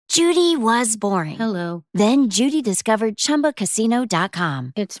Judy was boring. Hello. Then Judy discovered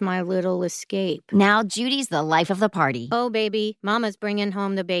ChumbaCasino.com. It's my little escape. Now Judy's the life of the party. Oh, baby, mama's bringing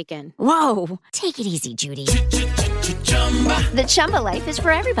home the bacon. Whoa, take it easy, Judy. The Chumba life is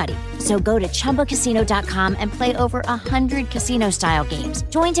for everybody. So go to ChumbaCasino.com and play over 100 casino-style games.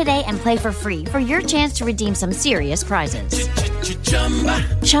 Join today and play for free for your chance to redeem some serious prizes.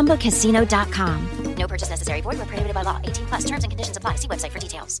 ChumbaCasino.com. No purchase necessary. Void where prohibited by law. 18 plus. Terms and conditions apply. See website for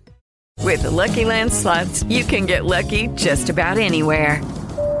details. With the Lucky Land Slots, you can get lucky just about anywhere.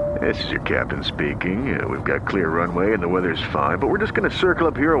 This is your captain speaking. We've got clear runway and the weather's fine, but we're just going to circle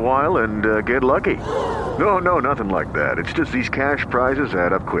up here a while and get lucky. No, nothing like that. It's just these cash prizes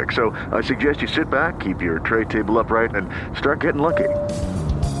add up quick. So I suggest you sit back, keep your tray table upright, and start getting lucky.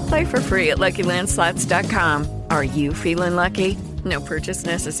 Play for free at LuckyLandSlots.com. Are you feeling lucky? No purchase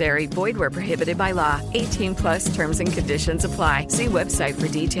necessary. Void where prohibited by law. 18 plus terms and conditions apply. See website for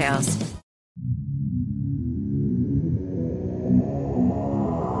details.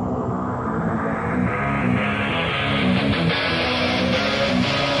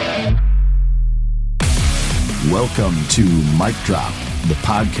 Welcome to Mic Drop, the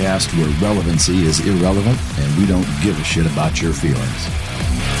podcast where relevancy is irrelevant and we don't give a shit about your feelings.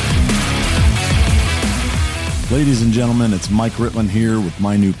 Ladies and gentlemen, it's Mike Ritland here with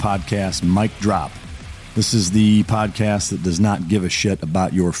my new podcast, Mic Drop. This is the podcast that does not give a shit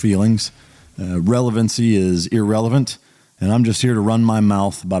about your feelings. Relevancy is irrelevant, and I'm just here to run my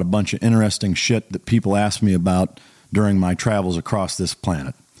mouth about a bunch of interesting shit that people ask me about during my travels across this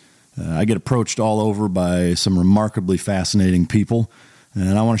planet. I get approached all over by some remarkably fascinating people,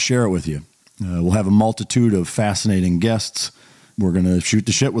 and I want to share it with you. We'll have a multitude of fascinating guests. We're going to shoot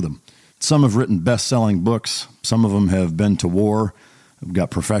the shit with them. Some have written best-selling books. Some of them have been to war. We've got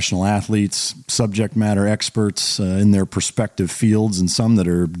professional athletes, subject matter experts in their respective fields, and some that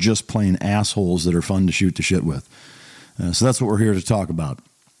are just plain assholes that are fun to shoot the shit with. So that's what we're here to talk about.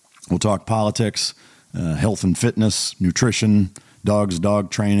 We'll talk politics, health and fitness, nutrition, dogs,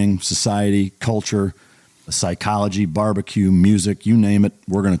 dog training, society, culture, psychology, barbecue, music, you name it,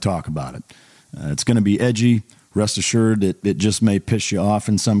 we're going to talk about it. It's going to be edgy. Rest assured, it just may piss you off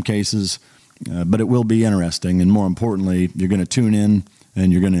in some cases, but it will be interesting, and more importantly, you're going to tune in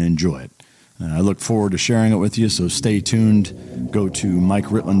and you're going to enjoy it. I look forward to sharing it with you, so stay tuned. Go to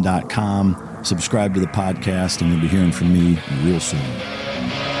MikeRitland.com, subscribe to the podcast, and you'll be hearing from me real soon.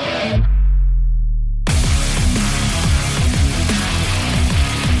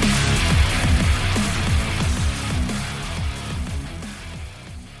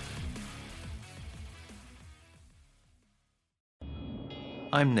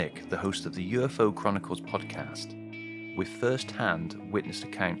 I'm Nick, the host of the UFO Chronicles podcast, with first-hand witnessed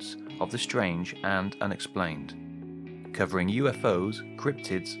accounts of the strange and unexplained, covering UFOs,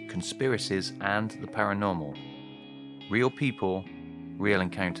 cryptids, conspiracies, and the paranormal. Real people, real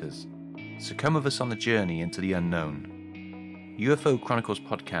encounters. So come with us on the journey into the unknown. UFO Chronicles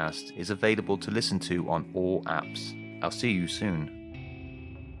podcast is available to listen to on all apps. I'll see you soon.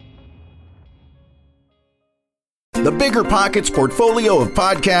 The Bigger Pockets portfolio of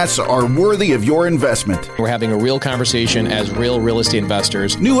podcasts are worthy of your investment. We're having a real conversation as real estate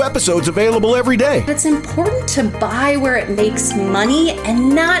investors. New episodes available every day. It's important to buy where it makes money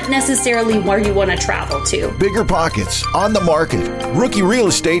and not necessarily where you want to travel to. Bigger Pockets, On the Market, Rookie Real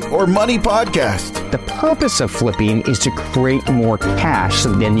Estate, or Money Podcast. The purpose of flipping is to create more cash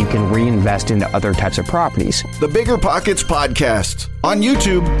so then you can reinvest into other types of properties. The Bigger Pockets Podcast, on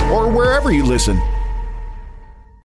YouTube or wherever you listen.